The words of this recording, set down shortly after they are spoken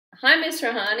Hi, Miss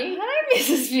Rahani. Hi,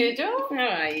 Mrs. Bugle. How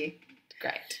are you?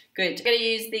 Great. Good. We're going to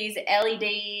use these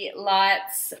LED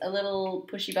lights, a little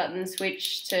pushy button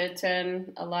switch to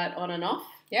turn a light on and off.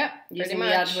 Yep, Using the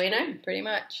Arduino. Pretty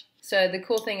much. So the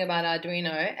cool thing about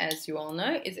Arduino, as you all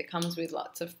know, is it comes with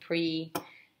lots of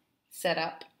pre-set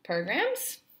up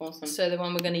programs. Awesome. So the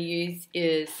one we're going to use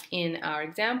is in our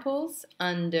examples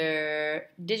under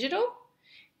digital,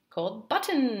 called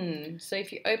button. So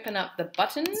if you open up the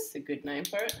button, That's a good name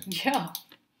for it. yeah.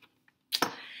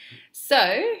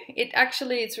 So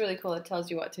it's really cool. It tells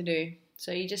you what to do.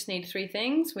 So you just need three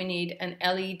things. We need an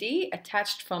LED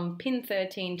attached from pin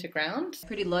 13 to ground.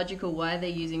 Pretty logical why they're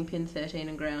using pin 13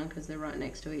 and ground, because they're right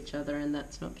next to each other and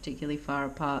that's not particularly far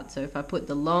apart. So if I put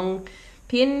the long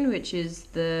pin, which is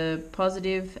the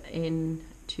positive,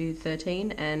 into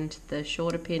 13 and the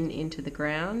shorter pin into the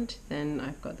ground, then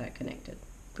I've got that connected.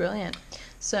 Brilliant.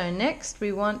 So next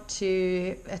we want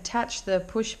to attach the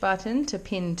push button to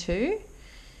pin 2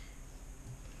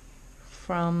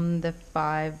 from the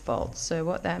 5 volts. So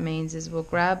what that means is we'll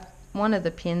grab one of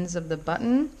the pins of the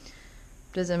button.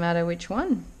 Does it matter which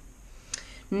one?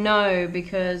 No,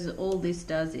 because all this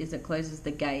does is it closes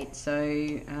the gate. So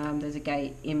there's a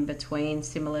gate in between,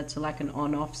 similar to like an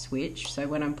on-off switch. So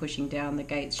when I'm pushing down, the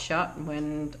gate's shut.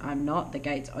 When I'm not, the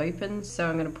gate's open. So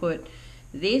I'm going to put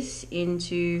this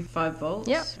into 5 volts.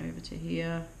 Yep. Over to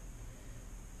here.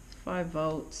 5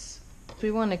 volts.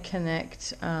 We want to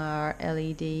connect our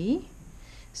LED.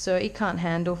 So it can't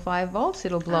handle 5 volts,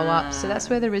 it'll blow up. So that's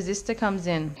where the resistor comes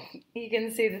in. You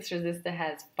can see this resistor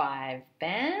has 5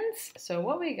 bands. So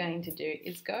what we're going to do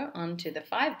is go onto the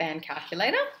 5-band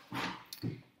calculator.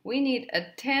 We need a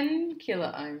 10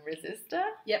 kilo ohm resistor.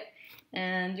 Yep.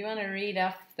 And you want to read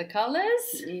off the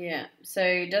colors? Yeah. So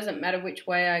it doesn't matter which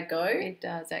way I go. It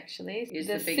does actually. Use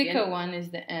the thicker one is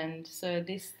the end. So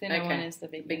this thinner one is the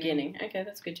beginning. Okay,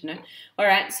 that's good to know. All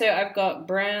right, so I've got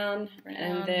brown.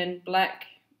 And then black,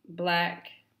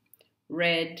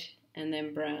 red, and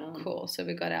then brown. Cool. So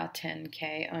we've got our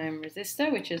 10k ohm resistor,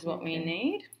 which is what we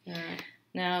need. All right.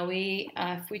 Now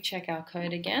if we check our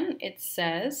code again, it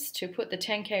says to put the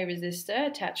 10k resistor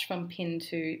attached from pin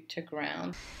 2 to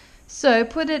ground. So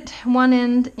put it one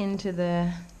end into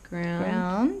the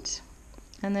ground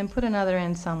and then put another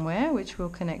end somewhere, which will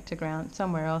connect to ground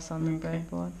somewhere else on the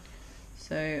breadboard.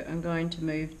 So I'm going to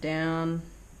move down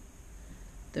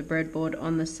the breadboard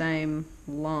on the same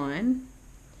line,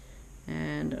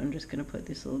 and I'm just going to put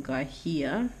this little guy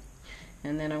here,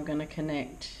 and then I'm going to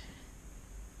connect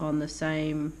on the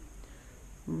same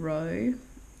row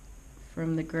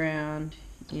from the ground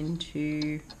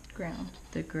into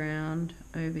the ground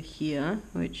over here,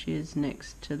 which is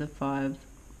next to the 5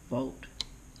 volt.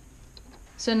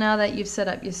 So now that you've set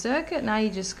up your circuit, now you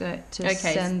just go to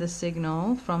send the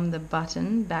signal from the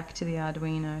button back to the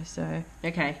Arduino.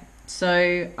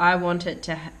 So I want it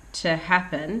to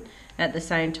happen at the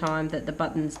same time that the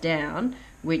button's down,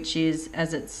 which is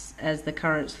as the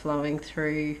current's flowing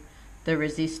through the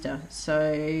resistor.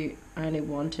 So I only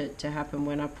want it to happen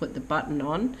when I put the button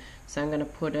on. So I'm going to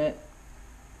put it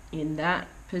in that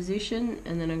position,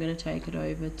 and then I'm going to take it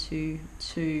over to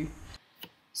 2.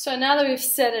 So now that we've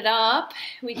set it up,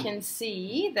 we can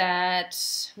see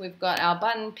that we've got our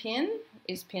button pin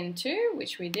is pin 2,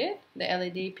 which we did. The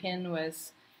LED pin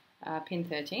was pin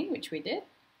 13, which we did.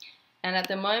 And at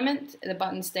the moment, the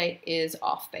button state is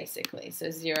off, basically.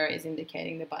 So 0 is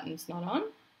indicating the button's not on.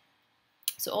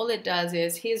 So all it does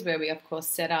is, here's where we, of course,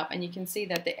 set up. And you can see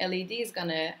that the LED is going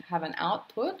to have an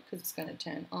output because it's going to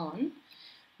turn on.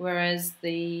 Whereas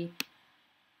the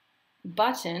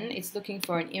button, it's looking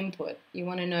for an input. You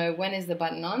want to know when is the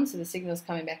button on, so the signal's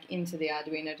coming back into the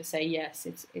Arduino to say, yes,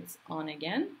 it's on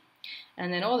again.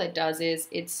 And then all it does is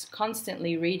it's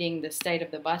constantly reading the state of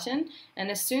the button,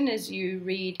 and as soon as you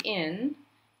read in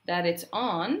that it's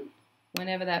on,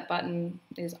 whenever that button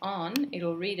is on,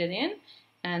 it'll read it in,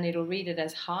 and it'll read it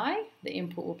as high. The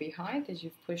input will be high because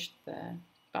you've pushed the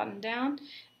button down,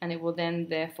 and it will then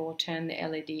therefore turn the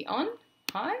LED on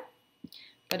high.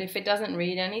 But if it doesn't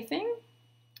read anything,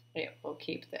 it will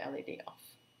keep the LED off.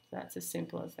 So that's as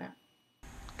simple as that.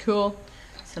 Cool.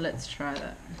 So let's try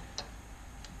that.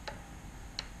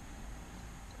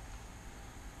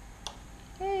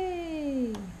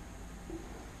 Hey!